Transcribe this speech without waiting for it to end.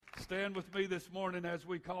Stand with me this morning as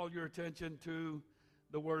we call your attention to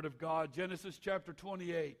the Word of God. Genesis chapter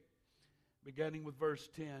 28, beginning with verse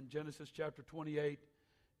 10. Genesis chapter 28,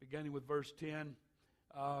 beginning with verse 10.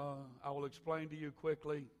 I will explain to you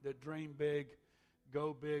quickly that Dream Big,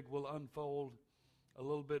 Go Big will unfold a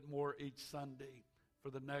little bit more each Sunday for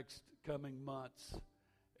the next coming months.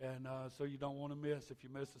 And so you don't want to miss if you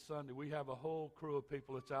miss a Sunday. We have a whole crew of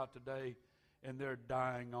people that's out today, and they're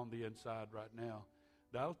dying on the inside right now.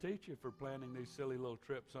 That'll teach you for planning these silly little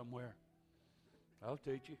trips somewhere. I'll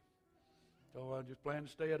teach you. So I just plan to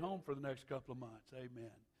stay at home for the next couple of months.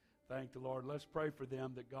 Amen. Thank the Lord. Let's pray for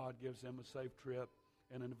them that God gives them a safe trip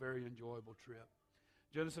and a very enjoyable trip.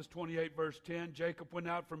 Genesis 28, verse 10, Jacob went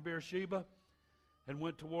out from Beersheba and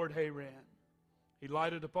went toward Haran. He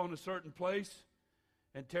lighted upon a certain place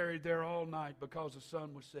and tarried there all night because the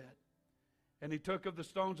sun was set. And he took of the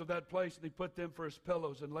stones of that place and he put them for his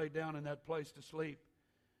pillows and lay down in that place to sleep.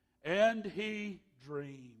 And he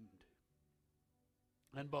dreamed.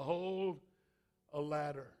 And behold, a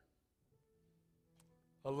ladder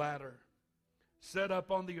set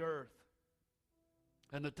up on the earth,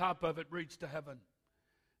 and the top of it reached to heaven.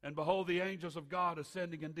 And behold, the angels of God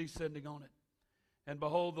ascending and descending on it. And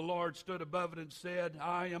behold, the Lord stood above it and said,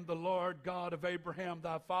 I am the Lord God of Abraham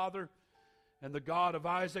thy father, and the God of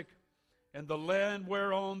Isaac, and the land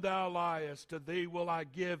whereon thou liest, to thee will I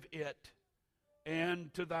give it,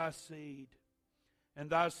 and to thy seed. And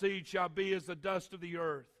thy seed shall be as the dust of the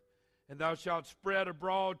earth, and thou shalt spread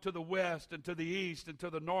abroad to the west, and to the east, and to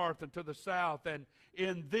the north, and to the south. And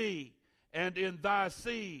in thee and in thy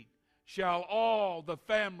seed shall all the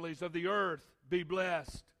families of the earth be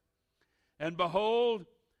blessed. And behold,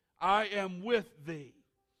 I am with thee,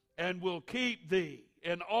 and will keep thee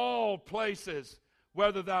in all places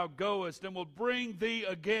whither thou goest, and will bring thee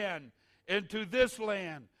again into this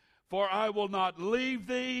land. For I will not leave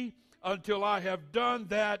thee until I have done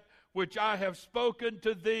that which I have spoken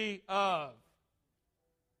to thee of.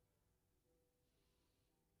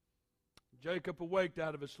 Jacob awaked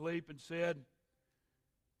out of his sleep and said,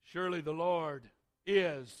 Surely the Lord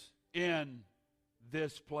is in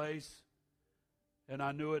this place, and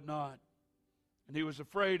I knew it not. And he was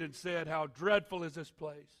afraid and said, How dreadful is this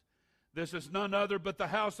place! This is none other but the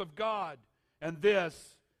house of God, and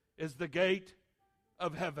this is the gate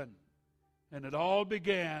of heaven. And it all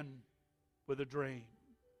began with a dream.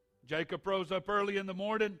 Jacob rose up early in the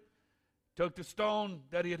morning, took the stone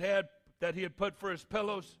that he had put for his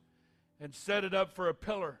pillows, and set it up for a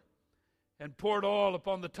pillar, and poured oil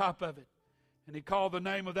upon the top of it. And he called the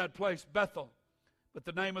name of that place Bethel, but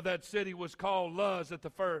the name of that city was called Luz at the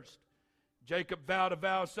first. Jacob vowed a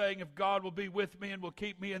vow, saying, If God will be with me and will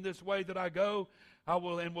keep me in this way that I go,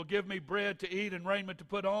 will give me bread to eat and raiment to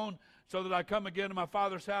put on, so that I come again to my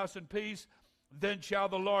father's house in peace, then shall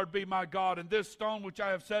the Lord be my God. And this stone which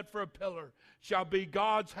I have set for a pillar shall be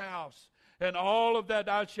God's house. And all of that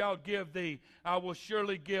I shall give thee, I will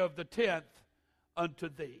surely give the 10th unto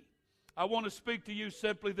thee. I want to speak to you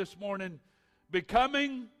simply this morning,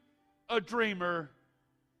 becoming a dreamer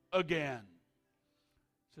again.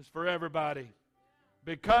 This is for everybody.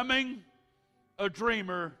 Becoming a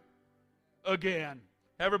dreamer again.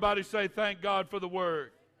 Everybody say, thank God for the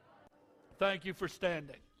word. Thank you for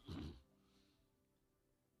standing.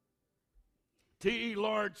 T.E.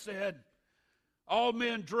 Lord said, all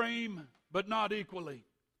men dream, but not equally.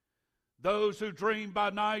 Those who dream by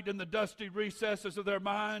night in the dusty recesses of their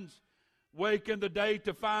minds wake in the day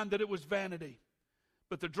to find that it was vanity.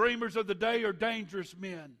 But the dreamers of the day are dangerous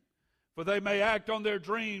men, for they may act on their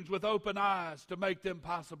dreams with open eyes to make them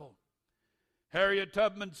possible. Harriet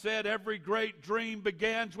Tubman said, every great dream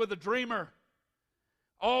begins with a dreamer.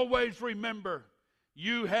 Always remember,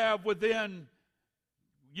 you have within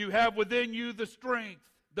you the strength,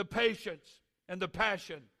 the patience, and the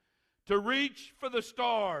passion to reach for the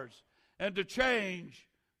stars and to change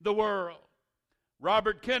the world.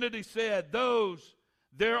 Robert Kennedy said,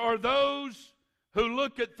 there are those who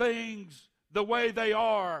look at things the way they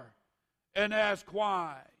are and ask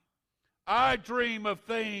why. I dream of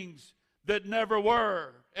things that never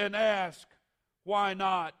were and ask why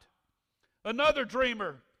not. Another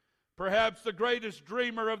dreamer, perhaps the greatest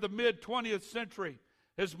dreamer of the mid-20th century,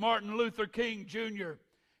 is Martin Luther King Jr.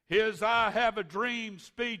 His I Have a Dream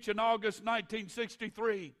speech in August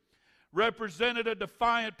 1963 represented a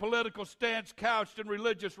defiant political stance couched in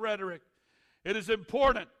religious rhetoric. It is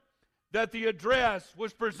important that the address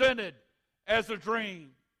was presented as a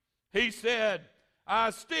dream. He said, I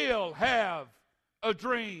still have a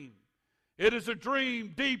dream. It is a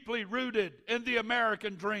dream deeply rooted in the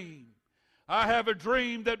American dream. I have a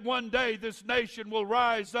dream that one day this nation will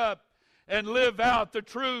rise up and live out the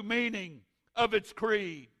true meaning of its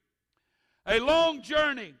creed. A long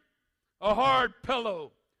journey, a hard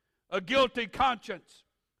pillow, a guilty conscience,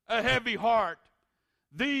 a heavy heart.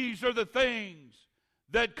 These are the things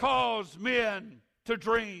that cause men to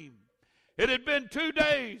dream. It had been 2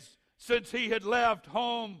 days since he had left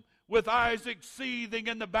home with Isaac seething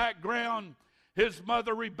in the background, his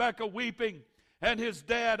mother Rebekah weeping, and his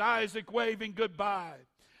dad Isaac waving goodbye.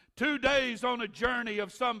 2 days on a journey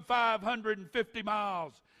of some 550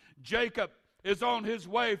 miles. Jacob is on his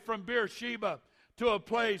way from Beersheba to a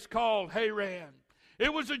place called Haran.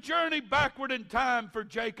 It was a journey backward in time for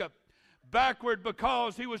Jacob. Backward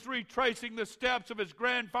because he was retracing the steps of his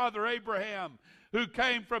grandfather Abraham, who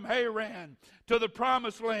came from Haran to the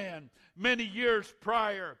promised land many years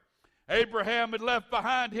prior. Abraham had left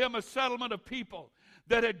behind him a settlement of people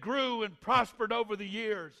that had grew and prospered over the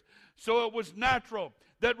years. So it was natural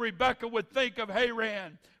that Rebekah would think of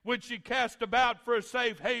Haran when she cast about for a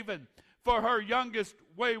safe haven for her youngest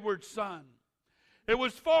wayward son. It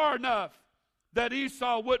was far enough that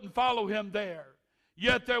Esau wouldn't follow him there.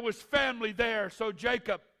 Yet there was family there, so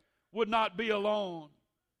Jacob would not be alone.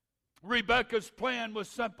 Rebekah's plan was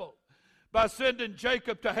simple. By sending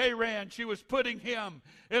Jacob to Haran, she was putting him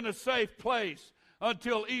in a safe place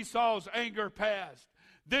until Esau's anger passed.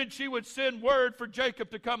 Then she would send word for Jacob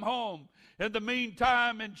to come home. In the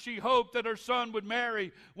meantime, and she hoped that her son would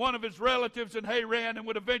marry one of his relatives in Haran and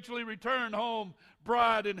would eventually return home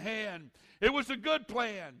bride in hand. It was a good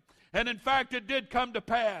plan, and in fact it did come to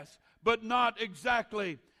pass, but not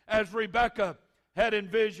exactly as Rebekah had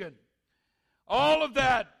envisioned. All of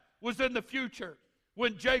that was in the future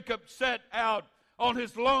when Jacob set out on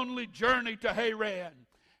his lonely journey to Haran.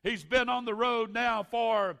 He's been on the road now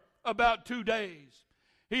for about 2 days.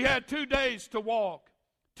 He had 2 days to walk,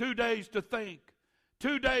 2 days to think,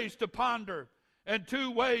 2 days to ponder, and 2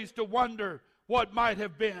 ways to wonder what might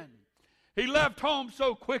have been. He left home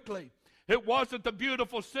so quickly. It wasn't the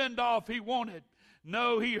beautiful send-off he wanted.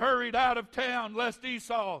 No, he hurried out of town lest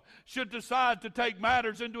Esau should decide to take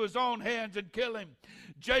matters into his own hands and kill him.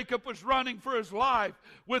 Jacob was running for his life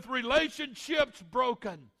with relationships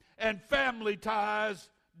broken and family ties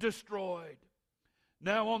destroyed.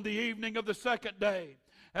 Now on the evening of the second day,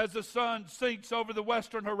 as the sun sinks over the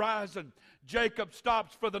western horizon, Jacob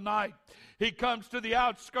stops for the night. He comes to the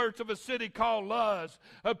outskirts of a city called Luz,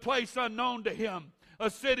 a place unknown to him,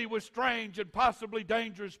 a city with strange and possibly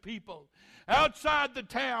dangerous people. Outside the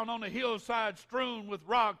town on a hillside strewn with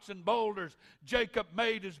rocks and boulders, Jacob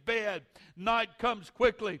made his bed. Night comes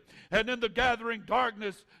quickly, and in the gathering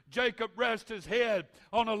darkness, Jacob rests his head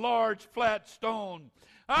on a large flat stone.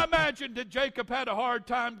 I imagine that Jacob had a hard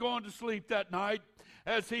time going to sleep that night.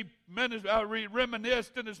 As he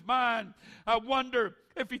reminisced in his mind, I wonder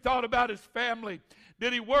if he thought about his family.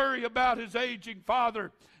 Did he worry about his aging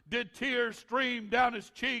father? Did tears stream down his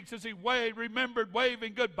cheeks as he remembered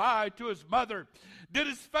waving goodbye to his mother? Did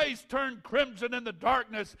his face turn crimson in the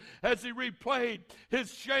darkness as he replayed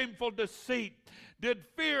his shameful deceit? Did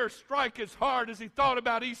fear strike his heart as he thought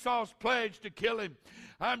about Esau's pledge to kill him?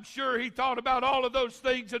 I'm sure he thought about all of those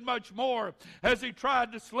things and much more as he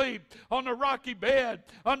tried to sleep on a rocky bed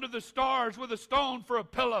under the stars with a stone for a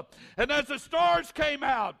pillow. And as the stars came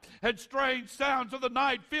out and strange sounds of the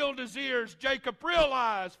night filled his ears, Jacob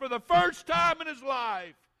realized for the first time in his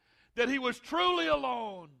life that he was truly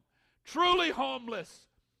alone, truly homeless,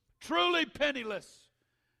 truly penniless,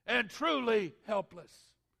 and truly helpless.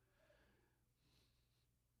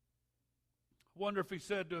 Wonder if he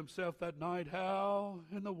said to himself that night, how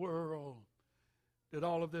in the world did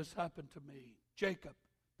all of this happen to me? Jacob,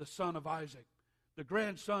 the son of Isaac, the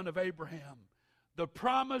grandson of Abraham, the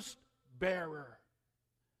promised bearer,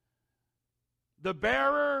 the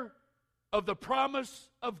bearer of the promise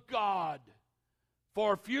of God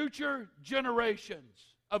for future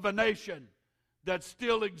generations of a nation that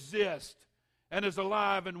still exists and is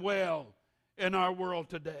alive and well in our world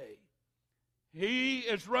today. He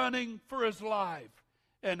is running for his life.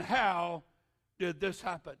 And how did this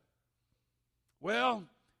happen? Well,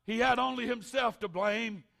 he had only himself to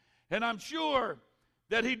blame. And I'm sure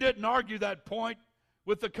that he didn't argue that point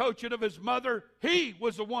with the coaching of his mother. He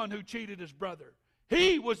was the one who cheated his brother.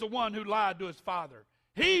 He was the one who lied to his father.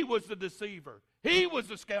 He was the deceiver. He was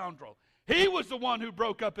the scoundrel. He was the one who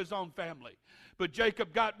broke up his own family. But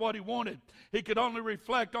Jacob got what he wanted. He could only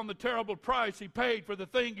reflect on the terrible price he paid for the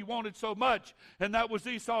thing he wanted so much, and that was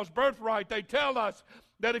Esau's birthright. They tell us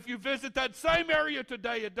that if you visit that same area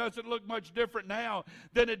today, it doesn't look much different now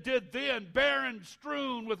than it did then, barren,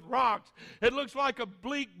 strewn with rocks. It looks like a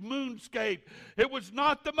bleak moonscape. It was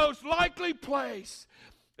not the most likely place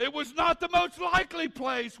It was not the most likely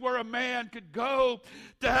place where a man could go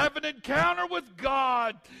to have an encounter with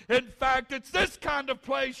God. In fact, it's this kind of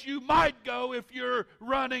place you might go if you're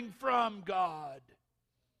running from God.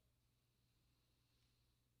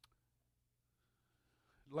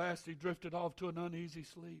 At last he drifted off to an uneasy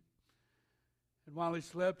sleep. And while he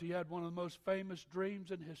slept, he had one of the most famous dreams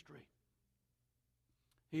in history.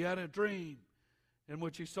 He had a dream in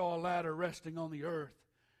which he saw a ladder resting on the earth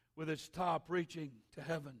with its top reaching to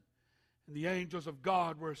heaven. And the angels of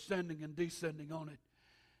God were ascending and descending on it.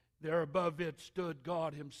 There above it stood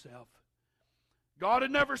God himself. God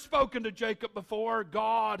had never spoken to Jacob before.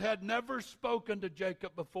 God had never spoken to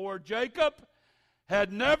Jacob before. Jacob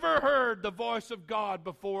had never heard the voice of God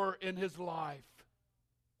before in his life.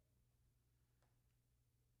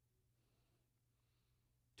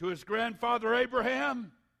 To his grandfather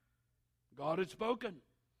Abraham, God had spoken.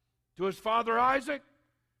 To his father Isaac,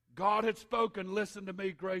 God had spoken. Listen to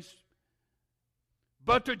me, Grace.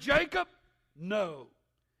 But to Jacob, no.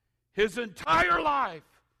 His entire life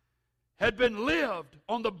had been lived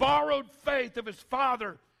on the borrowed faith of his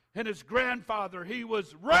father and his grandfather. He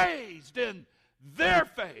was raised in their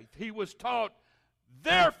faith. He was taught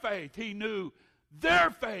their faith. He knew their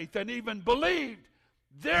faith and even believed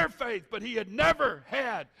their faith, but he had never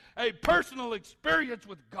had a personal experience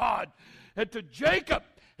with God. And to Jacob,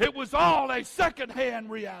 it was all a second-hand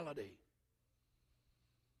reality.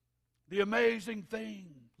 The amazing thing,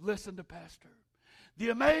 listen to Pastor, the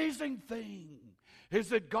amazing thing is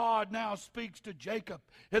that God now speaks to Jacob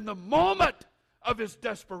in the moment of his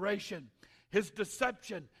desperation. His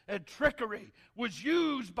deception and trickery was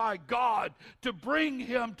used by God to bring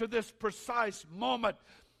him to this precise moment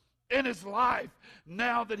in his life,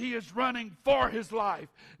 now that he is running for his life,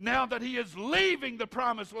 now that he is leaving the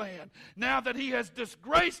promised land, now that he has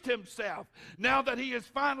disgraced himself, now that he has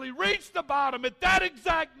finally reached the bottom. At that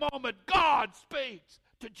exact moment, God speaks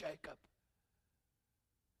to Jacob.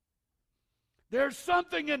 There's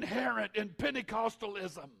something inherent in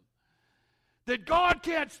Pentecostalism, that God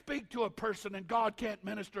can't speak to a person and God can't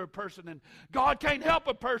minister a person and God can't help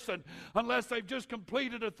a person unless they've just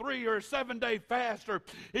completed a 3 or a 7 day fast or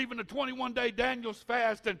even a 21-day Daniel's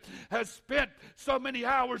fast and has spent so many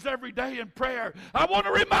hours every day in prayer. I want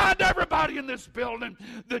to remind everybody in this building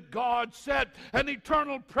that God set an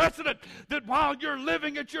eternal precedent that while you're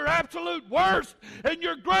living at your absolute worst and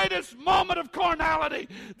your greatest moment of carnality,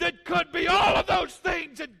 that could be all of those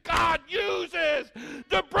things that God uses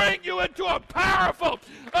to bring you into a powerful,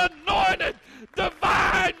 anointed,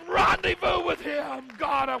 divine rendezvous with him.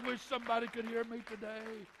 God, I wish somebody could hear me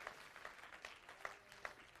today.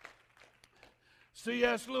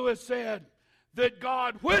 C.S. Lewis said that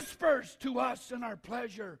God whispers to us in our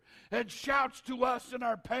pleasure and shouts to us in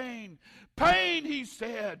our pain. Pain, he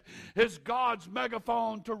said, is God's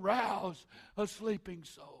megaphone to rouse a sleeping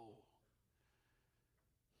soul.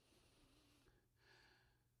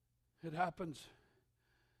 It happens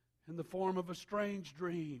in the form of a strange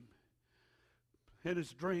dream. In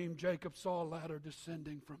his dream, Jacob saw a ladder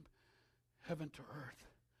descending from heaven to earth.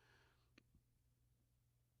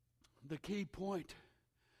 The key point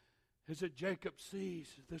is that Jacob sees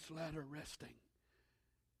this ladder resting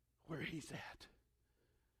where he's at.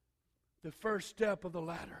 The first step of the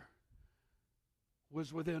ladder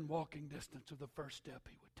was within walking distance of the first step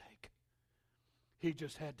he would take. He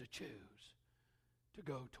just had to choose to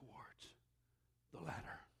go towards the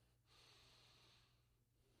ladder.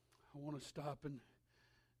 I want to stop and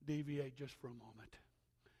deviate just for a moment.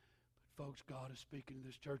 But folks, God is speaking.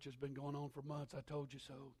 This church has been going on for months. I told you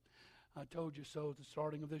so. I told you so at the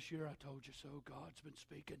starting of this year. I told you so. God's been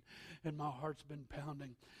speaking, and my heart's been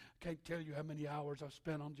pounding. I can't tell you how many hours I've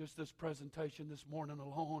spent on just this presentation this morning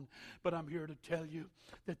alone, but I'm here to tell you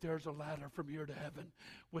that there's a ladder from here to heaven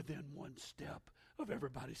within one step of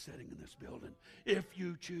everybody sitting in this building, if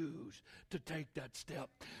you choose to take that step.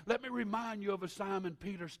 Let me remind you of a Simon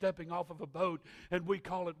Peter stepping off of a boat, and we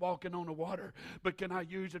call it walking on the water. But can I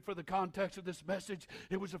use it for the context of this message?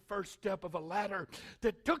 It was the first step of a ladder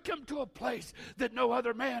that took him to a place that no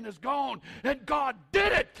other man has gone. And God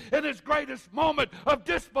did it in his greatest moment of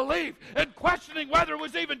disbelief and questioning whether it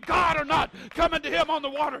was even God or not coming to him on the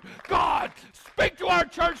water. God, speak to our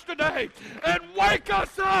church today and wake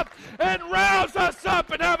us up and rouse us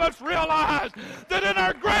up and have us realize that in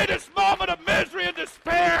our greatest moment of misery and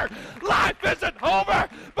despair, life isn't over,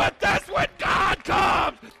 but that's when God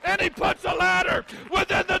comes and he puts a ladder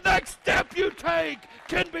within the next step you take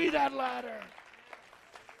can be that ladder.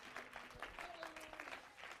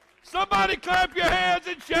 Somebody clap your hands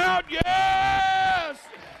and shout, yes!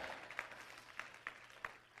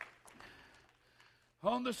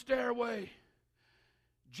 On the stairway,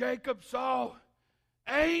 Jacob saw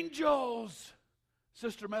angels,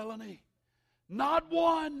 Sister Melanie, not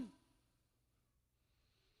one.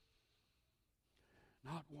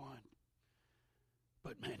 Not one,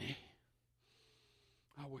 but many.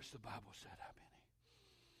 I wish the Bible said how many.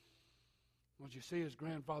 Well, you see, his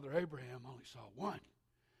grandfather Abraham only saw one.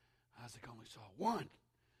 Isaac only saw one.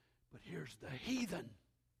 But here's the heathen,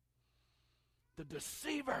 the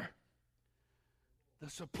deceiver, the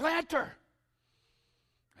supplanter.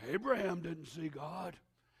 Abraham didn't see God.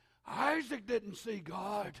 Isaac didn't see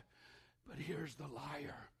God. But here's the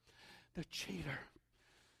liar, the cheater,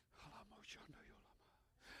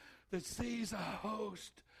 that sees a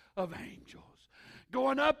host of angels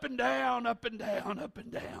going up and down, up and down, up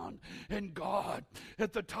and down. And God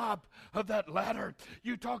at the top of that ladder.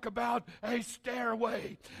 You talk about a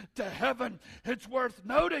stairway to heaven. It's worth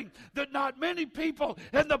noting that not many people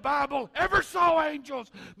in the Bible ever saw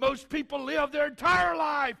angels. Most people live their entire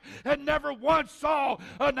life and never once saw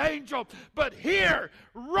an angel. But here,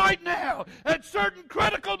 right now, at certain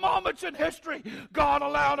critical moments in history, God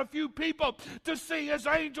allowed a few people to see his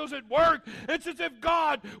angels at work. It's as if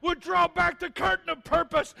God would draw back the curtain of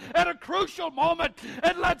purpose at a crucial moment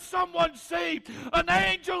and let someone see an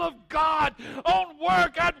angel of God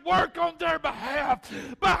at work on their behalf,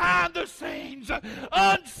 behind the scenes,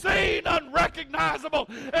 unseen, unrecognizable,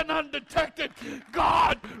 and undetected.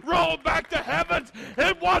 God rolled back the heavens.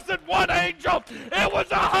 It wasn't one angel, it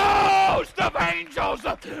was a host of angels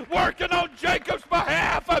working on Jacob's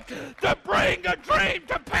behalf to bring a dream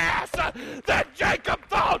to pass that Jacob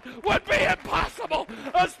thought would be impossible,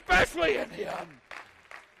 especially in him.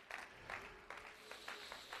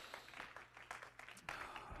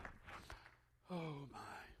 Oh my.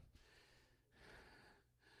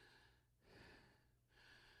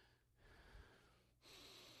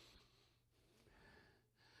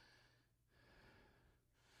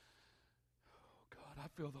 Oh God, I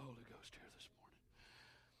feel the Holy Ghost here this morning.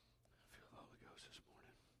 I feel the Holy Ghost this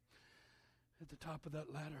morning. At the top of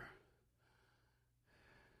that ladder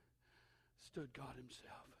stood God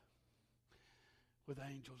himself with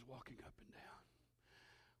angels walking up and down.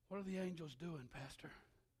 What are the angels doing, Pastor?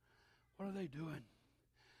 What are they doing?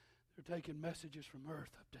 They're taking messages from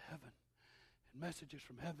earth up to heaven and messages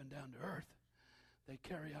from heaven down to earth. They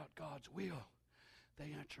carry out God's will.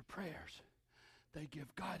 They answer prayers. They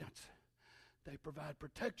give guidance. They provide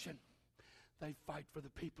protection. They fight for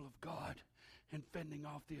the people of God and fending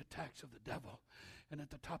off the attacks of the devil. And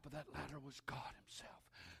at the top of that ladder was God himself.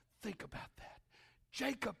 Think about that.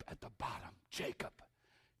 Jacob at the bottom. Jacob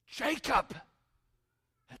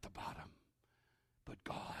at the bottom. But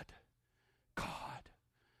God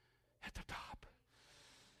at the top.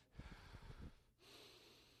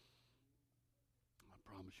 I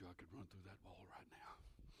promise you I could run through that wall right now.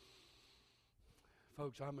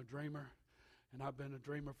 Folks, I'm a dreamer, and I've been a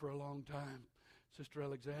dreamer for a long time. Sister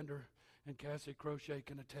Alexander and Cassie Crochet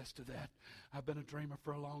can attest to that. I've been a dreamer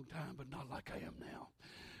for a long time, but not like I am now.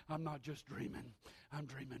 I'm not just dreaming. I'm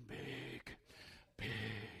dreaming big,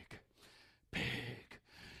 big, big.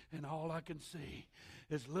 And all I can see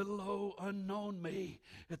is little old unknown me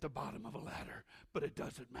at the bottom of a ladder. But it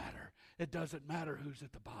doesn't matter. It doesn't matter who's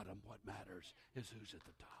at the bottom. What matters is who's at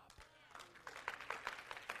the top.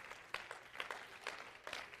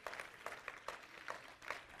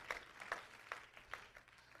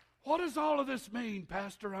 What does all of this mean,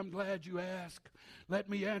 Pastor? I'm glad you asked. Let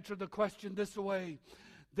me answer the question this way.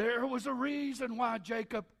 There was a reason why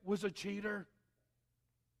Jacob was a cheater.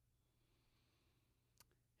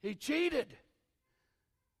 He cheated.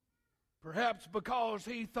 Perhaps because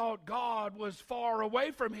he thought God was far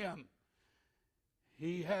away from him.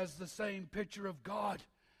 He has the same picture of God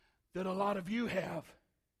that a lot of you have.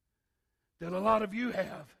 That a lot of you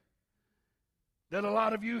have. That a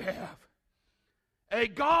lot of you have. A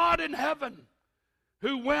God in heaven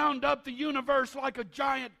who wound up the universe like a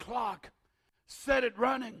giant clock, set it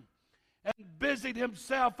running, and busied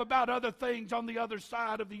himself about other things on the other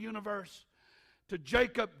side of the universe. To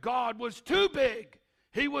Jacob, God was too big.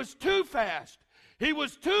 He was too fast. He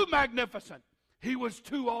was too magnificent. He was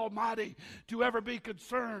too almighty to ever be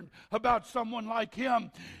concerned about someone like him.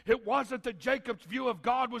 It wasn't that Jacob's view of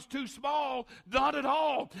God was too small. Not at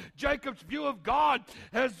all. Jacob's view of God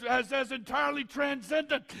as entirely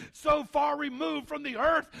transcendent, so far removed from the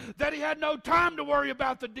earth that he had no time to worry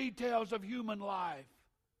about the details of human life.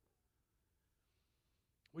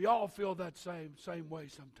 We all feel that same way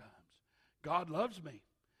sometimes. God loves me.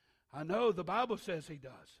 I know the Bible says he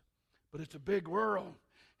does. But it's a big world.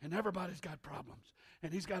 And everybody's got problems.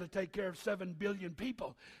 And he's got to take care of 7 billion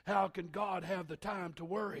people. How can God have the time to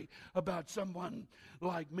worry about someone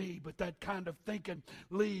like me? But that kind of thinking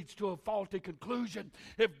leads to a faulty conclusion.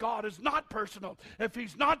 If God is not personal, if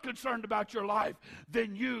he's not concerned about your life,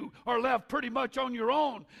 then you are left pretty much on your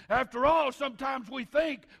own. After all, sometimes we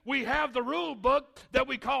think we have the rule book that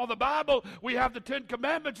we call the Bible. We have the 10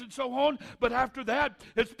 Commandments and so on. But after that,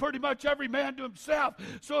 it's pretty much every man to himself.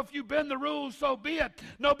 So if you bend the rules, so be it.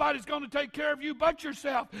 Nobody's going to take care of you but yourself.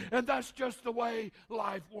 And that's just the way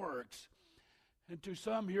life works. And to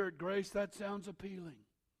some here at Grace, that sounds appealing.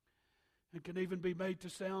 It can even be made to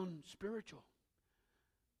sound spiritual.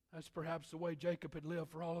 That's perhaps the way Jacob had lived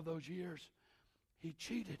for all of those years. He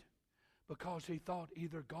cheated because he thought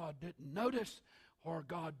either God didn't notice or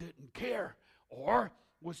God didn't care or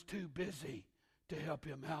was too busy to help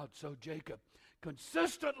him out. So Jacob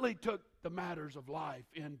consistently took the matters of life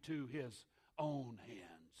into his own hands.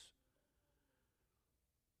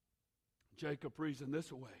 Jacob reasoned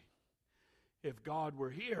this way. If God were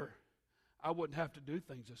here, I wouldn't have to do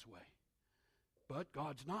things this way. But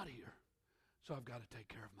God's not here, so I've got to take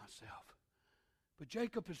care of myself. But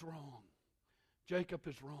Jacob is wrong. Jacob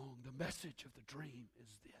is wrong. The message of the dream is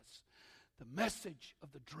this. The message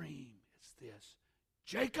of the dream is this.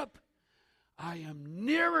 Jacob, I am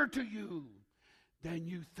nearer to you than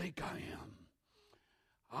you think I am.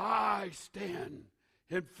 I stand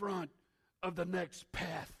in front of the next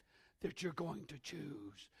path that you're going to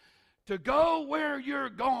choose. To go where you're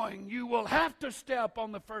going, you will have to step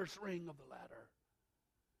on the first ring of the ladder.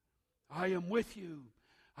 I am with you.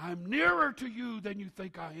 I'm nearer to you than you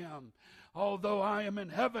think I am. Although I am in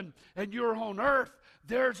heaven and you're on earth,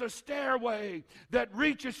 there's a stairway that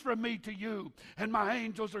reaches from me to you, and my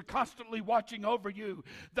angels are constantly watching over you.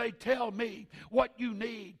 They tell me what you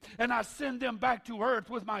need, and I send them back to earth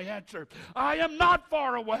with my answer. I am not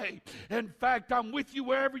far away. In fact, I'm with you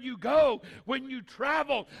wherever you go. When you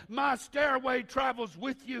travel, my stairway travels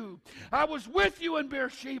with you. I was with you in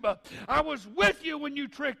Beersheba. I was with you when you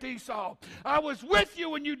tricked Esau. I was with you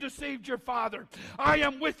when you deceived your father. I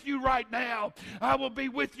am with you right now. I will be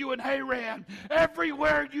with you in Haran.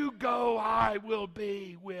 Everywhere you go, I will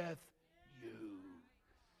be with you.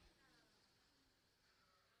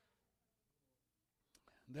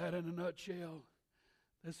 That in a nutshell,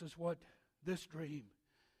 this is what this dream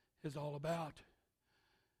is all about.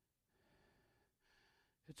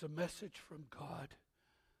 It's a message from God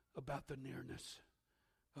about the nearness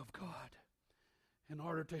of God. In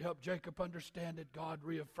order to help Jacob understand it, God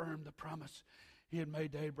reaffirmed the promise he had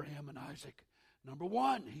made to Abraham and Isaac. Number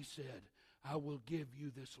one, he said, I will give you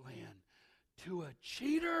this land. To a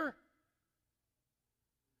cheater,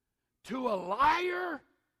 to a liar,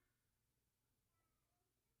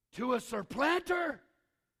 to a supplanter,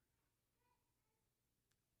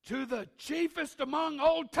 to the chiefest among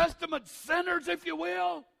Old Testament sinners, if you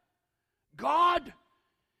will, God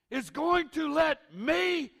is going to let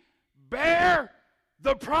me bear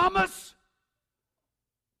the promise.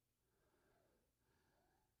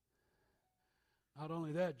 Not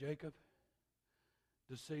only that, Jacob,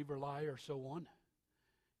 deceiver, liar, so on,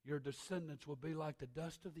 your descendants will be like the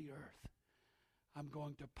dust of the earth. I'm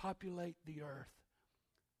going to populate the earth,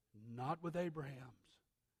 not with Abraham's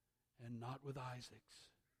and not with Isaac's.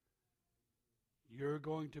 You're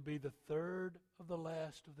going to be the third of the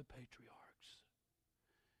last of the patriarchs.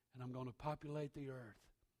 And I'm going to populate the earth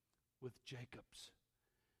with Jacob's,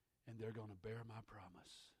 and they're going to bear my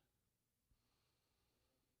promise.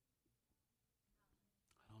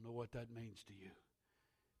 I don't know what that means to you,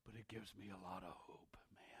 but it gives me a lot of hope,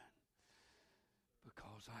 man,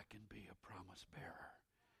 because I can be a promise bearer.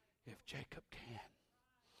 If Jacob can,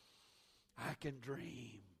 I can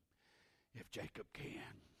dream. If Jacob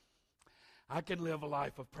can, I can live a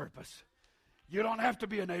life of purpose. You don't have to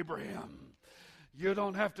be an Abraham. You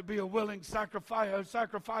don't have to be a willing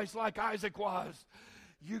sacrifice like Isaac was.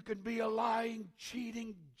 You can be a lying,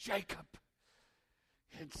 cheating Jacob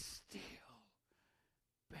and still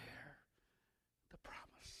bear the promise.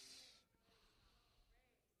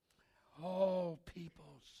 All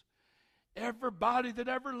peoples, everybody that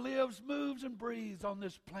ever lives, moves, and breathes on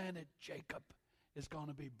this planet, Jacob is going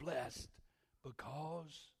to be blessed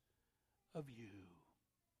because of you.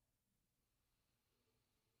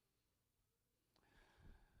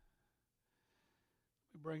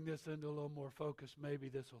 We bring this into a little more focus. Maybe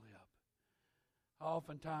this will help. I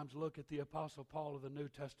oftentimes look at the Apostle Paul of the New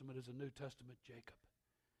Testament as a New Testament Jacob.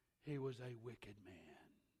 He was a wicked man.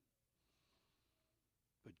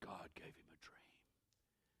 But God gave him a dream.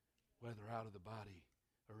 Whether out of the body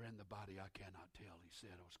or in the body, I cannot tell. He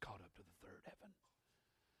said, I was caught up to the third heaven.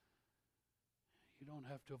 You don't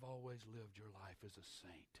have to have always lived your life as a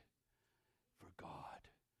saint for God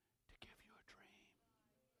to give you a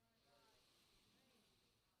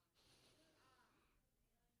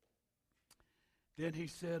dream. Then he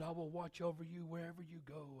said, I will watch over you wherever you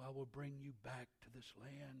go. I will bring you back to this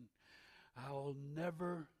land. I will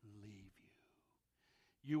never leave you.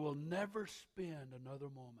 You will never spend another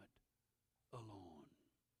moment alone.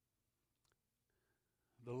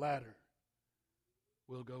 The ladder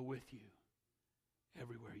will go with you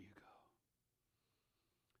everywhere you go.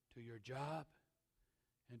 To your job,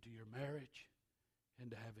 and to your marriage, and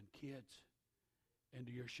to having kids, and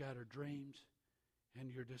to your shattered dreams, and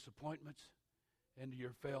to your disappointments, and to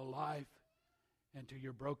your failed life, and to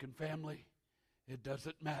your broken family. It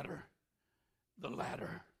doesn't matter. The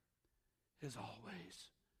ladder is always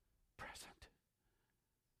present.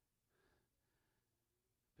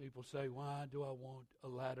 People say, why do I want a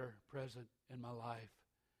ladder present in my life?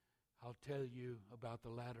 I'll tell you about the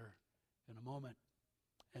ladder in a moment,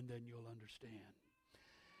 and then you'll understand.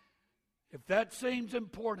 If that seems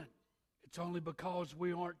important, it's only because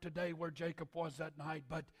we aren't today where Jacob was that night.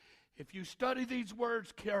 But if you study these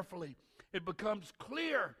words carefully, it becomes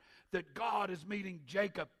clear that God is meeting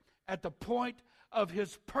Jacob at the point of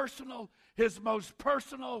his most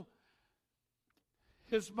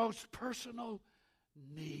personal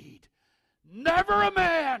need. Never a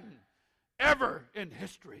man ever in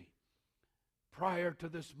history prior to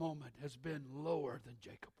this moment has been lower than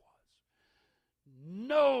Jacob was.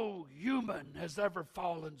 No human has ever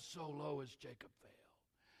fallen so low as Jacob fell.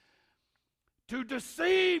 To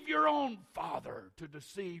deceive your own father, to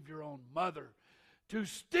deceive your own mother, to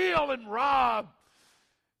steal and rob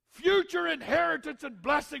future inheritance and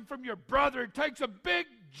blessing from your brother, it takes a big,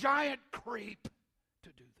 giant creep to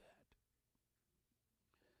do that.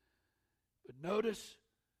 But notice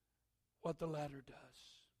what the ladder does.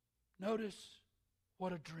 Notice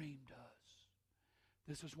what a dream does.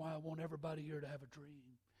 This is why I want everybody here to have a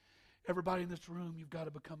dream. Everybody in this room, you've got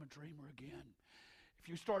to become a dreamer again. If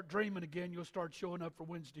you start dreaming again, you'll start showing up for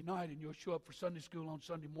Wednesday night, and you'll show up for Sunday school on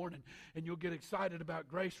Sunday morning, and you'll get excited about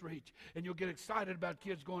Grace Reach, and you'll get excited about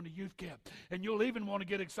kids going to youth camp, and you'll even want to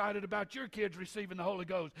get excited about your kids receiving the Holy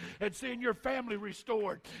Ghost, and seeing your family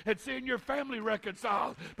restored, and seeing your family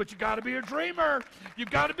reconciled. But you got to be a dreamer. You've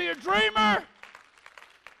got to be a dreamer.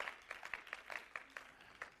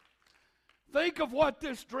 Think of what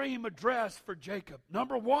this dream addressed for Jacob.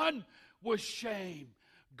 Number one was shame.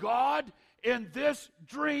 God in this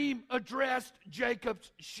dream addressed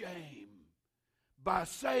Jacob's shame by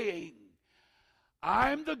saying,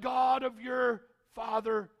 I'm the God of your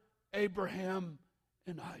father Abraham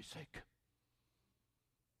and Isaac.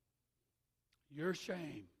 Your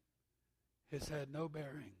shame has had no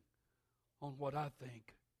bearing on what I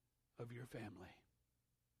think of your family.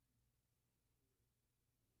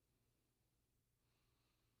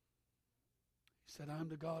 He said, I'm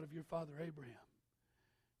the God of your father Abraham.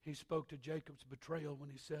 He spoke to Jacob's betrayal when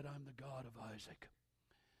he said, I'm the God of Isaac.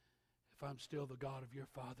 If I'm still the God of your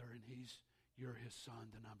father and you're his son,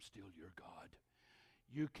 then I'm still your God.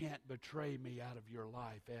 You can't betray me out of your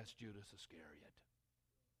life, asked Judas Iscariot.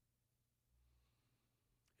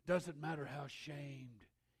 It doesn't matter how shamed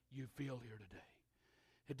you feel here today.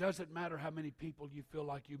 It doesn't matter how many people you feel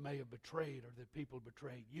like you may have betrayed or that people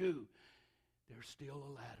betrayed you. There's still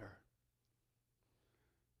a ladder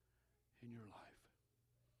in your life.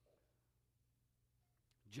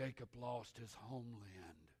 Jacob lost his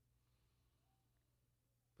homeland.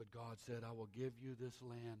 But God said, I will give you this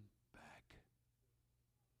land back.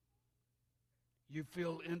 You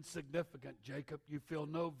feel insignificant, Jacob. You feel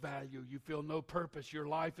no value. You feel no purpose. Your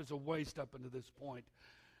life is a waste up until this point.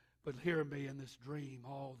 But hear me, in this dream,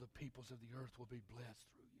 all the peoples of the earth will be blessed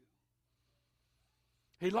through you.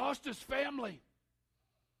 He lost his family.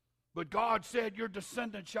 But God said, your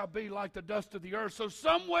descendants shall be like the dust of the earth. So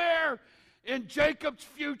somewhere in Jacob's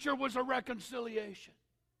future was a reconciliation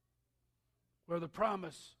where the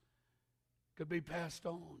promise could be passed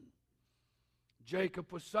on.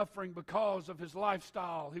 Jacob was suffering because of his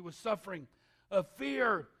lifestyle. He was suffering a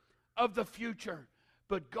fear of the future.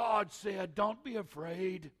 But God said, don't be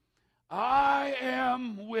afraid. I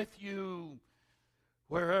am with you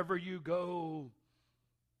wherever you go.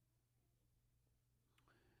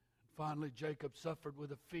 Finally, Jacob suffered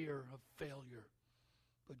with a fear of failure.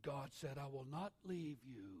 But God said, I will not leave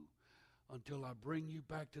you until I bring you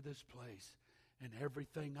back to this place, and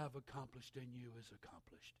everything I've accomplished in you is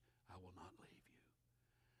accomplished. I will not leave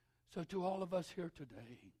you. So to all of us here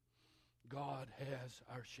today, God has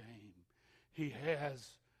our shame. He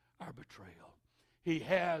has our betrayal. He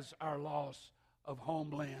has our loss of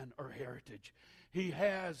homeland or heritage. He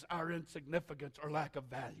has our insignificance or lack of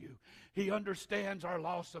value. He understands our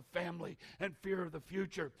loss of family and fear of the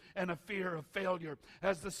future and a fear of failure.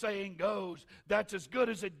 As the saying goes, that's as good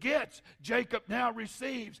as it gets. Jacob now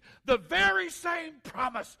receives the very same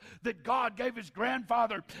promise that God gave his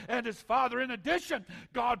grandfather and his father. In addition,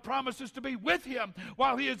 God promises to be with him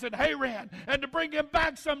while he is in Haran and to bring him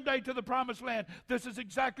back someday to the promised land. This is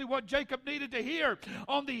exactly what Jacob needed to hear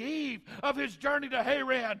on the eve of his journey to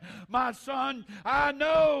Haran. My son, I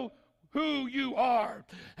know who you are,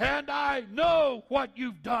 and I know what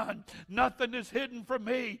you've done. Nothing is hidden from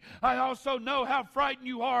me. I also know how frightened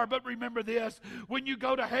you are, but remember this: when you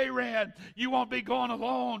go to Haran, you won't be going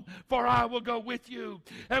alone, for I will go with you.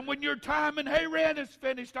 And when your time in Haran is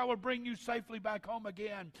finished, I will bring you safely back home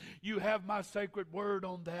again. You have my sacred word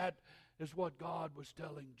on that, is what God was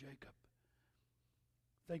telling Jacob.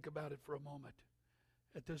 Think about it for a moment.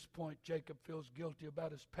 At this point, Jacob feels guilty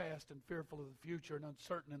about his past and fearful of the future and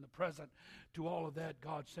uncertain in the present. To all of that,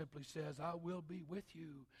 God simply says, I will be with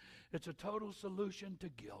you. It's a total solution to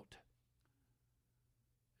guilt.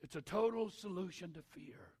 It's a total solution to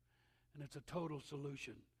fear. And it's a total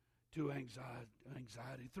solution to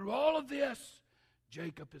anxiety. Through all of this,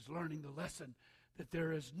 Jacob is learning the lesson that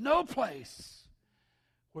there is no place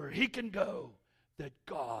where he can go that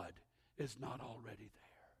God is not already there.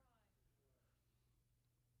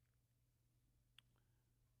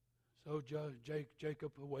 So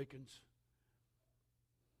Jacob awakens.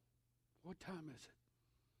 What time is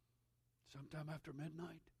it? Sometime after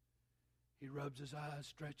midnight. He rubs his eyes,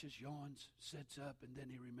 stretches, yawns, sits up, and then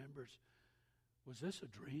he remembers, was this a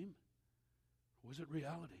dream? Or was it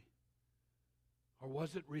reality? Or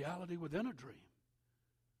was it reality within a dream?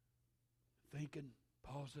 Thinking,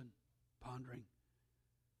 pausing, pondering.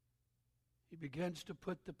 He begins to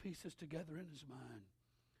put the pieces together in his mind.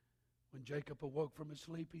 When Jacob awoke from his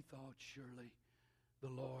sleep, he thought, surely the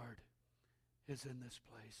Lord is in this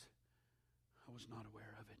place. I was not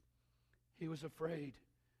aware of it. He was afraid.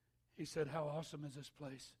 He said, how awesome is this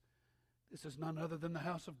place? This is none other than the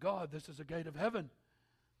house of God. This is a gate of heaven.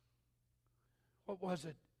 What was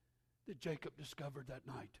it that Jacob discovered that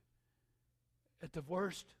night? At the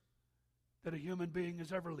worst that a human being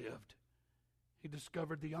has ever lived, he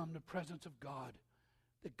discovered the omnipresence of God,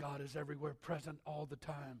 that God is everywhere present all the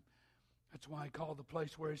time. That's why I call the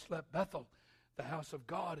place where he slept Bethel, the house of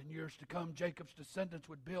God. In years to come, Jacob's descendants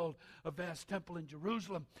would build a vast temple in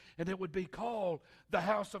Jerusalem, and it would be called the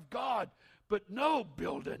house of God. But no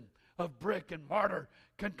building of brick and mortar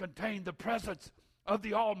can contain the presence of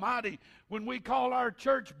the Almighty. When we call our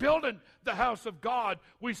church building the house of God,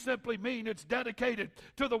 we simply mean it's dedicated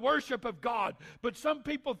to the worship of God. But some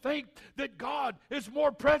people think that God is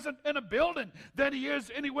more present in a building than he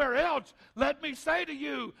is anywhere else. Let me say to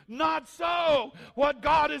you, not so. What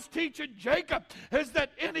God is teaching Jacob is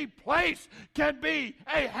that any place can be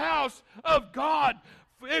a house of God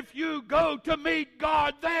if you go to meet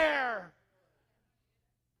God there.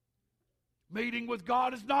 Meeting with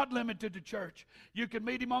God is not limited to church. You can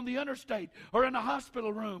meet him on the interstate, or in a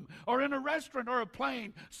hospital room, or in a restaurant, or a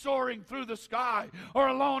plane soaring through the sky, or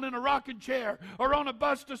alone in a rocking chair, or on a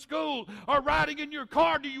bus to school, or riding in your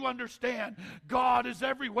car. Do you understand? God is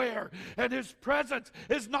everywhere, and his presence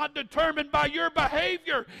is not determined by your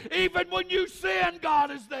behavior. Even when you sin,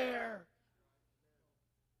 God is there.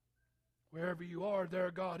 Wherever you are, there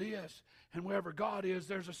God is. And wherever God is,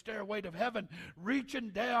 there's a stairway to heaven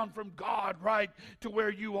reaching down from God right to where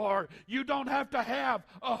you are. You don't have to have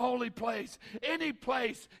a holy place. Any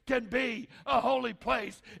place can be a holy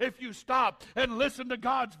place if you stop and listen to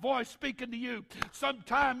God's voice speaking to you.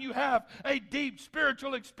 Sometime you have a deep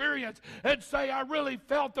spiritual experience and say, I really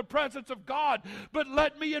felt the presence of God. But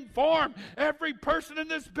let me inform every person in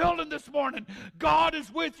this building this morning, God is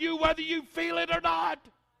with you whether you feel it or not.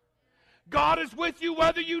 God is with you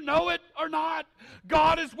whether you know it or not.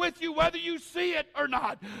 God is with you whether you see it or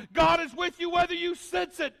not. God is with you whether you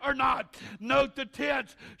sense it or not. Note the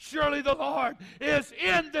tense. Surely the Lord is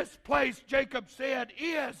in this place, Jacob said,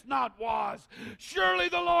 is, not was. Surely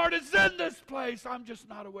the Lord is in this place. I'm just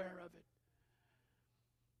not aware of it.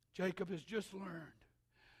 Jacob has just learned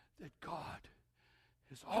that God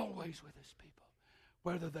is always with his people,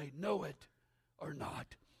 whether they know it or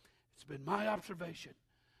not. It's been my observation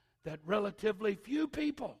that relatively few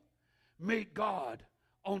people meet God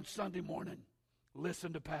on Sunday morning.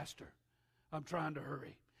 Listen to Pastor. I'm trying to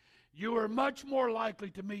hurry. You are much more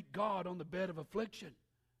likely to meet God on the bed of affliction.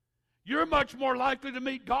 You're much more likely to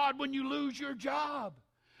meet God when you lose your job,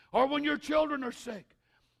 or when your children are sick,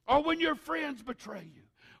 or when your friends betray you,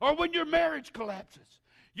 or when your marriage collapses.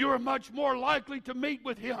 You are much more likely to meet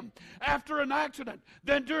with him after an accident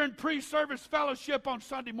than during pre-service fellowship on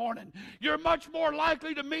Sunday morning. You're much more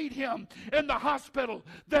likely to meet him in the hospital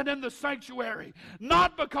than in the sanctuary.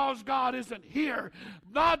 Not because God isn't here.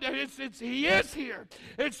 He is here.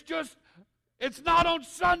 It's not on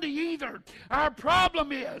Sunday either. Our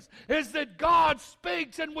problem is that God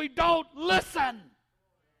speaks and we don't listen.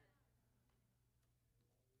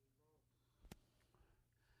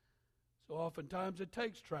 So oftentimes it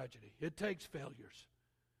takes tragedy. It takes failures.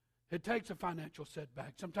 It takes a financial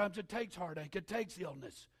setback. Sometimes it takes heartache. It takes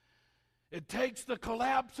illness. It takes the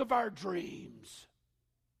collapse of our dreams.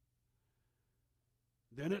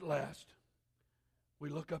 Then at last, we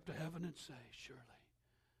look up to heaven and say, surely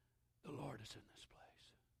the Lord is in this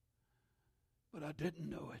place. But I didn't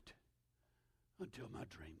know it until my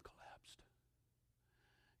dream collapsed.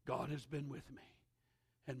 God has been with me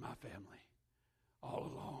and my family all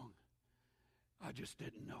along. I just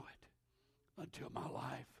didn't know it until my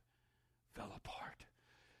life fell apart.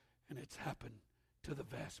 And it's happened to the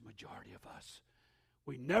vast majority of us.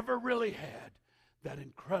 We never really had that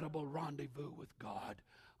incredible rendezvous with God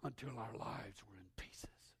until our lives were in pieces.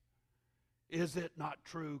 Is it not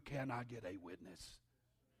true? Can I get a witness?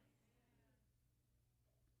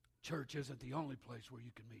 Church isn't the only place where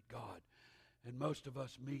you can meet God. And most of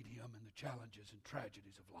us meet him in the challenges and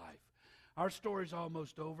tragedies of life. Our story's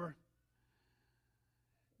almost over.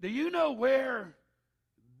 Do you know where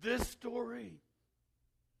this story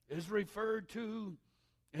is referred to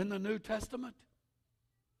in the New Testament?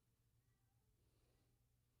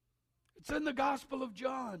 It's in the Gospel of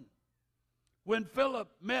John. When Philip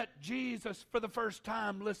met Jesus for the first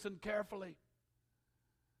time, listen carefully.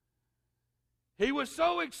 He was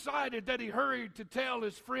so excited that he hurried to tell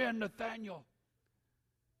his friend Nathanael.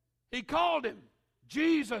 He called him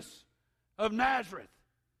Jesus of Nazareth.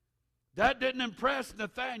 That didn't impress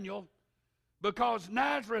Nathanael because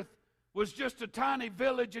Nazareth was just a tiny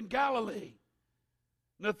village in Galilee.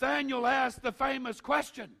 Nathanael asked the famous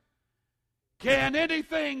question, can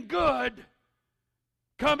anything good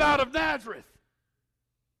come out of Nazareth?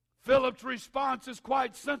 Philip's response is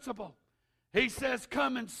quite sensible. He says,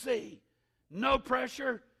 come and see. No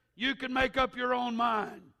pressure. You can make up your own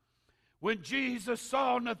mind. When Jesus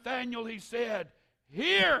saw Nathanael, he said,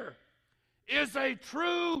 here is a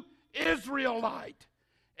true Israelite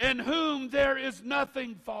in whom there is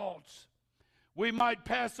nothing false. We might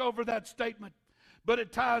pass over that statement, but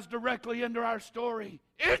it ties directly into our story.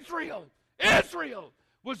 Israel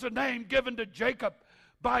was the name given to Jacob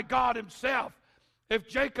by God himself. If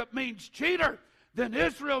Jacob means cheater, then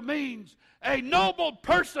Israel means a noble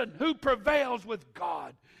person who prevails with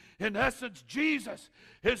God. In essence, Jesus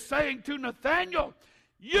is saying to Nathanael,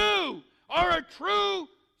 you are a true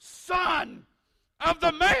son of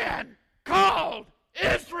the man called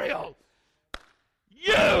Israel.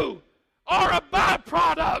 You are a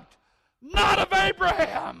byproduct, not of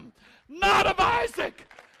Abraham, not of Isaac,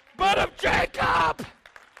 but of Jacob.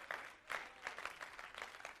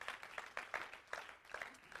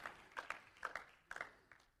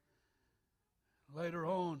 Later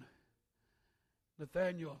on,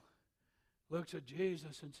 Nathanael looks at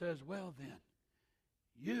Jesus and says, well then,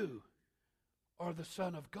 you are the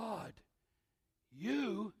Son of God.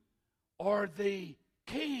 You are the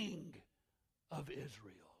King of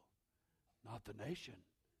Israel, not the nation,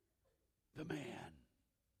 the man.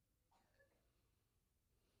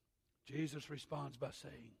 Jesus responds by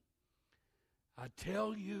saying, I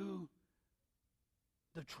tell you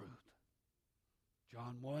the truth.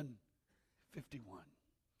 John 1:51.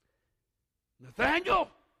 Nathanael,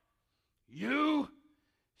 you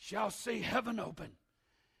shall see heaven open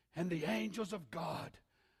and the angels of God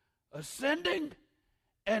ascending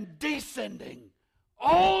and descending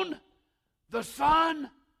on the Son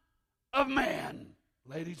of Man.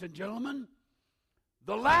 Ladies and gentlemen,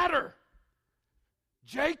 the ladder,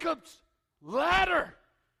 Jacob's ladder,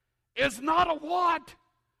 is not a what,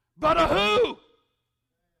 but a who.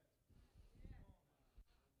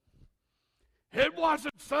 It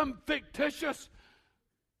wasn't some fictitious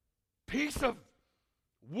piece of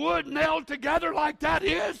wood nailed together like that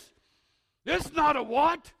is. It's not a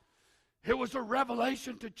what. It was a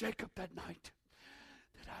revelation to Jacob that night.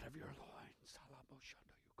 That out of your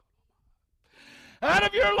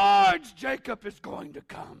loins, Jacob is going to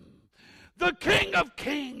come. The King of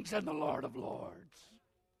Kings and the Lord of Lords.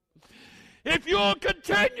 if you'll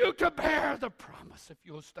continue to bear the promise, if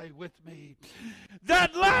you'll stay with me,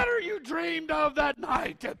 that ladder you dreamed of that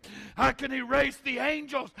night, I can erase the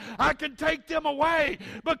angels. I can take them away,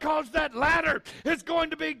 because that ladder is going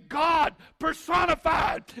to be God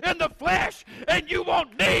personified in the flesh, and you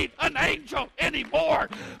won't need an angel anymore,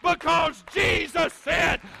 because Jesus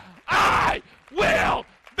said, I will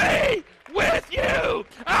be with you.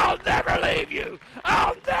 I'll never leave you.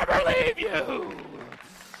 I'll never leave you.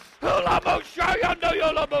 Hallelujah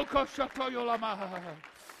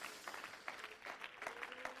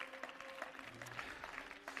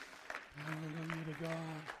to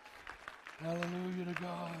God. Hallelujah to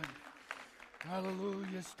God.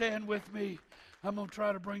 Hallelujah. Stand with me. I'm going to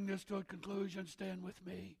try to bring this to a conclusion. Stand with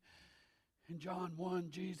me. In John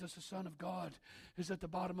 1, Jesus, the Son of God, is at the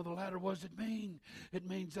bottom of the ladder. What does it mean? It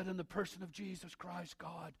means that in the person of Jesus Christ,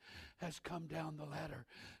 God has come down the ladder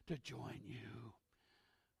to join you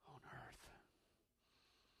on earth.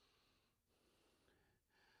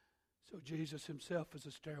 So Jesus himself is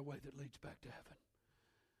a stairway that leads back to heaven.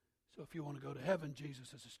 So if you want to go to heaven,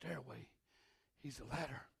 Jesus is a stairway. He's a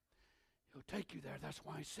ladder. He'll take you there. That's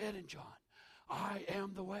why he said in John, I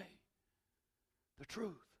am the way, the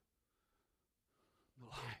truth, the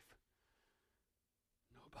life.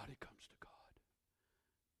 Nobody comes to God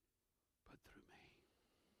but through me.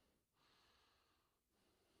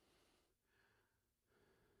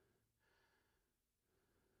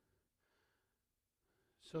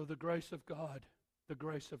 So the grace of God,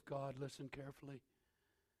 listen carefully.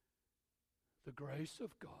 The grace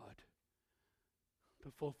of God,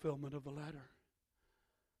 the fulfillment of the ladder,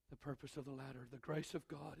 the purpose of the ladder. The grace of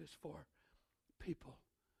God is for people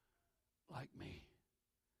like me.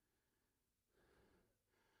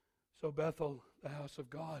 So Bethel, the house of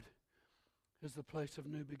God, is the place of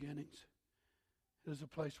new beginnings. It is a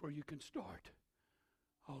place where you can start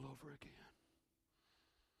all over again.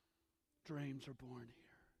 Dreams are born here.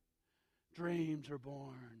 Dreams are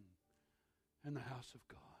born in the house of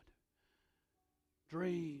God.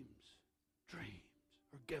 Dreams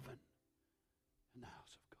are given in the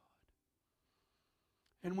house of God.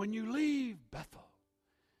 And when you leave Bethel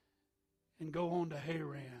and go on to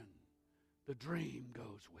Haran, the dream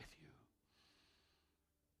goes with you.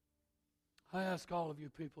 I ask all of you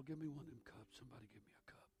people, give me one of them cups. Somebody give me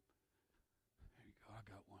a cup. There you go, I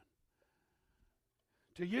got one.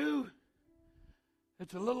 To you,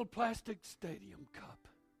 it's a little plastic stadium cup.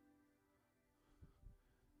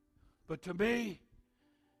 But to me,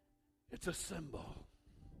 it's a symbol.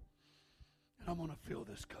 And I'm going to fill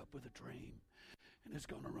this cup with a dream. And it's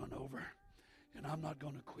going to run over. And I'm not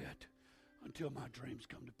going to quit until my dreams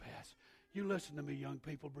come to pass. You listen to me, young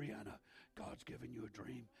people. Brianna, God's given you a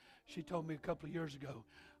dream. She told me a couple of years ago,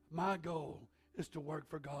 my goal is to work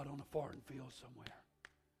for God on a foreign field somewhere.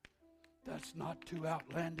 That's not too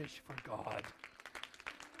outlandish for God.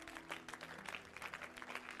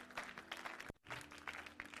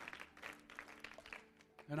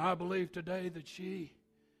 And I believe today that she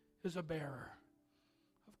is a bearer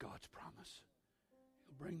of God's promise.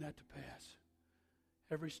 He'll bring that to pass.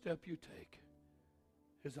 Every step you take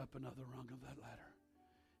is up another rung of that ladder.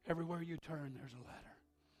 Everywhere you turn, there's a ladder.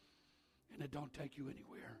 And it don't take you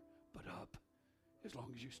anywhere but up, as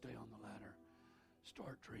long as you stay on the ladder.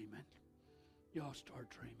 Start dreaming. Y'all start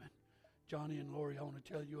dreaming. Johnny and Lori, I want to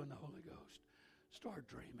tell you in the Holy Ghost, start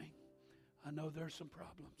dreaming. I know there's some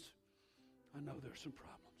problems.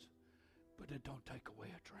 But it don't take away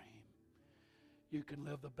a dream. You can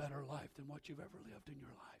live a better life than what you've ever lived in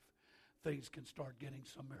your life. Things can start getting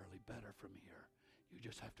summarily better from here. You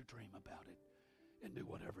just have to dream about it and do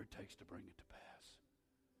whatever it takes to bring it to pass.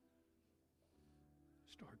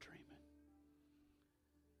 Start dreaming.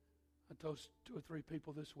 I told 2 or 3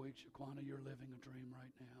 people this week, Shaquana, you're living a dream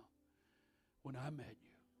right now. When I met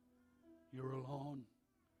you, you were alone.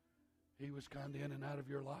 He was kind of in and out of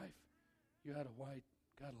your life. You had a white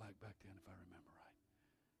Cadillac back then, if I remember right.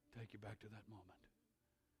 Take you back to that moment.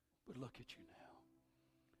 But look at you now.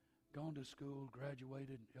 Gone to school,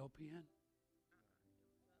 graduated, LPN?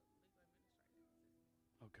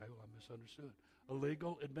 Okay, well, I misunderstood. A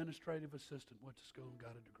legal administrative assistant, went to school and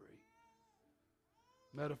got a degree.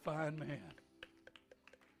 Met a fine man.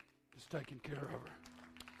 Just taking care of her.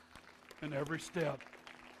 And every step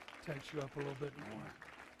takes you up a little bit more.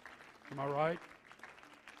 Am I right?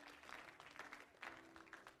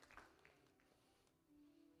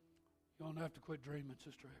 You don't have to quit dreaming,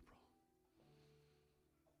 Sister April.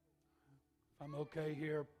 If I'm okay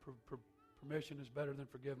here, permission is better than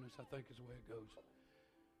forgiveness, I think is the way it goes.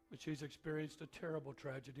 But she's experienced a terrible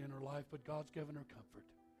tragedy in her life, but God's given her comfort.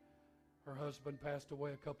 Her husband passed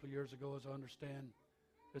away a couple of years ago, as I understand.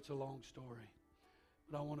 It's a long story.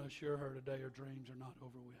 But I want to assure her today her dreams are not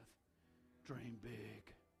over with. Dream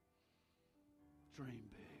big. Dream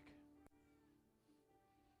big.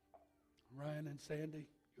 Ryan and Sandy,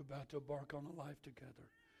 you're about to embark on a life together.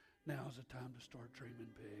 Now's the time to start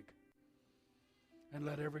dreaming big. And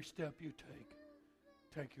let every step you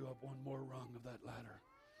take you up one more rung of that ladder.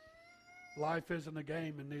 Life isn't a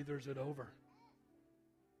game, and neither is it over.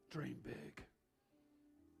 Dream big.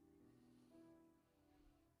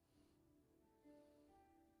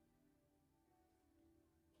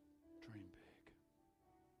 Dream big.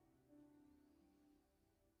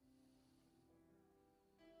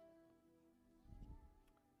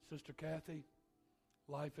 Sister Kathy,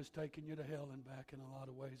 life has taken you to hell and back in a lot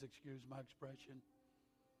of ways, excuse my expression.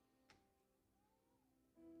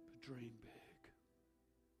 But dream big.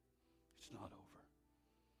 It's not over.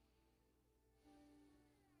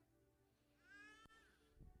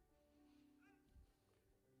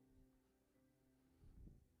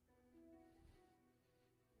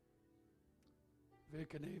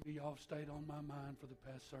 Vic and Evie, y'all stayed on my mind for the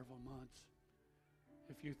past several months.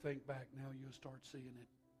 If you think back now, you'll start seeing it.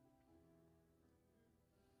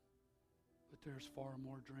 But there's far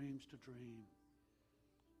more dreams to dream.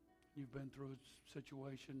 You've been through a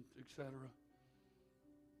situation, etc.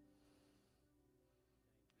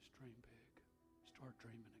 Just dream big. Start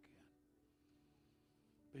dreaming again.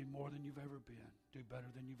 Be more than you've ever been. Do better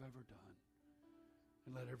than you've ever done.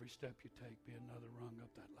 And let every step you take be another rung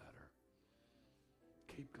up that ladder.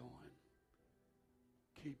 Keep going.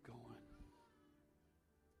 Keep going.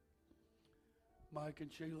 Mike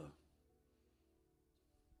and Sheila,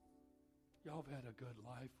 y'all have had a good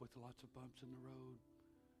life with lots of bumps in the road,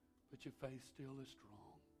 but your faith still is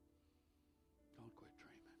strong. Don't quit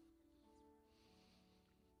dreaming.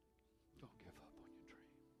 Don't give up on your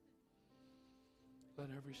dream.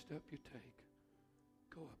 Let every step you take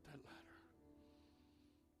go up that ladder.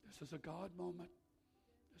 This is a God moment.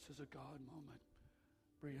 This is a God moment.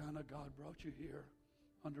 Brianna, God brought you here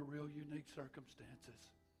under real unique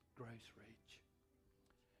circumstances. Grace reach.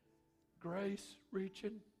 Grace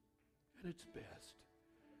reaching at its best.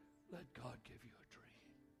 Let God give you a dream.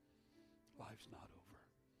 Life's not over.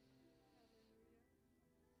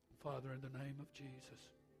 Father, in the name of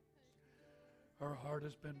Jesus, our heart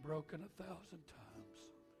has been broken 1,000 times.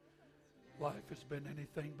 Life has been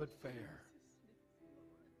anything but fair.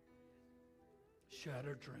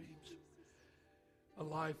 Shattered dreams. A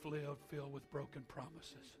life lived filled with broken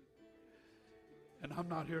promises. And I'm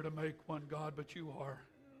not here to make one, God, but you are.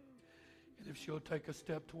 And if she'll take a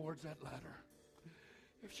step towards that ladder,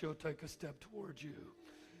 if she'll take a step towards you,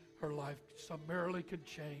 her life summarily can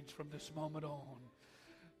change from this moment on.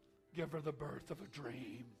 Give her the birth of a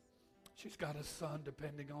dream. She's got a son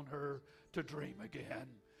depending on her to dream again,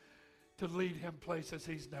 to lead him places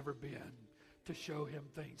he's never been, to show him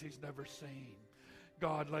things he's never seen.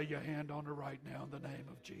 God, lay your hand on her right now in the name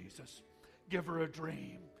of Jesus. Give her a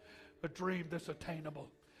dream that's attainable,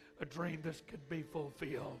 a dream that can be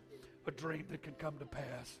fulfilled, a dream that can come to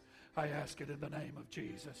pass. I ask it in the name of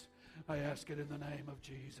Jesus. I ask it in the name of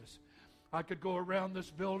Jesus. I could go around this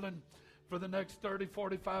building for the next 30,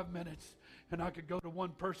 45 minutes, and I could go to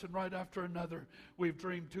one person right after another. We've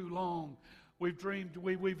dreamed too long. We've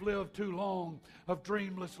lived too long of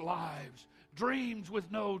dreamless lives. Dreams with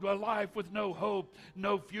a life with no hope,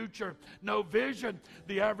 no future, no vision.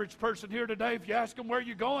 The average person here today, if you ask them where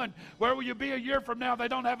you're going, where will you be a year from now, they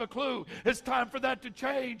don't have a clue. It's time for that to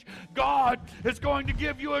change. God is going to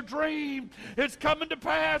give you a dream. It's coming to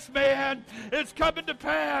pass, man. It's coming to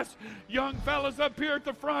pass. Young fellas up here at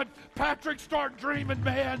the front, Patrick, start dreaming,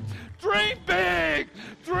 man. Dream big.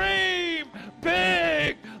 Dream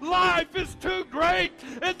big. Life is too great,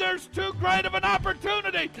 and there's too great of an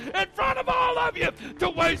opportunity in front of all of you to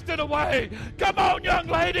waste it away. Come on, young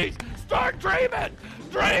ladies, start dreaming.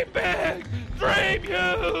 Dream big. Dream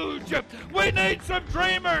huge. We need some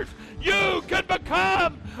dreamers. You can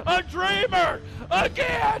become a dreamer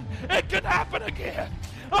again. It can happen again.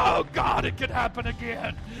 Oh, God, it can happen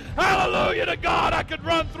again. Hallelujah to God. I could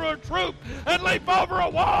run through a troop and leap over a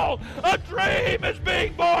wall. A dream is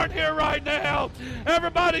being born here right now.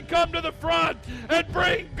 Everybody come to the front and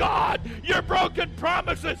bring God your broken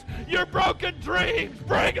promises, your broken dreams.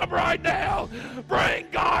 Bring them right now. Bring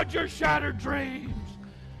God your shattered dreams.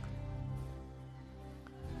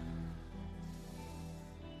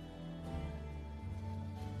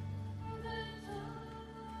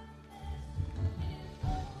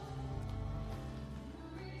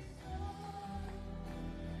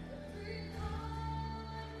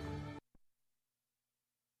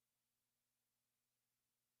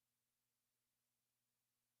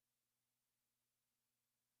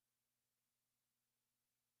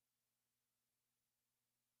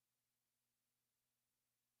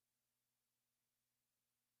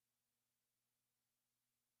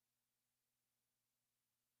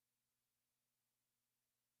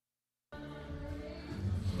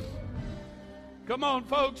 Come on,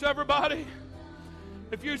 folks, everybody.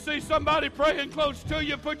 If you see somebody praying close to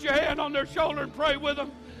you, put your hand on their shoulder and pray with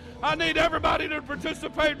them. I need everybody to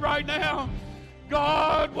participate right now.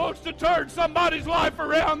 God wants to turn somebody's life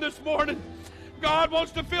around this morning. God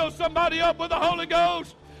wants to fill somebody up with the Holy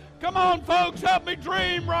Ghost. Come on, folks, help me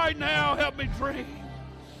dream right now. Help me dream.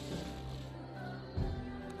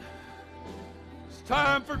 It's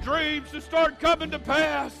time for dreams to start coming to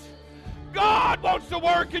pass. God wants to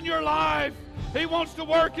work in your life. He wants to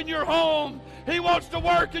work in your home. He wants to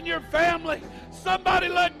work in your family. Somebody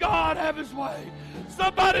let God have His way.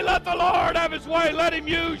 Somebody let the Lord have His way. Let Him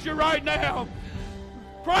use you right now.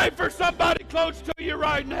 Pray for somebody close to you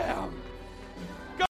right now.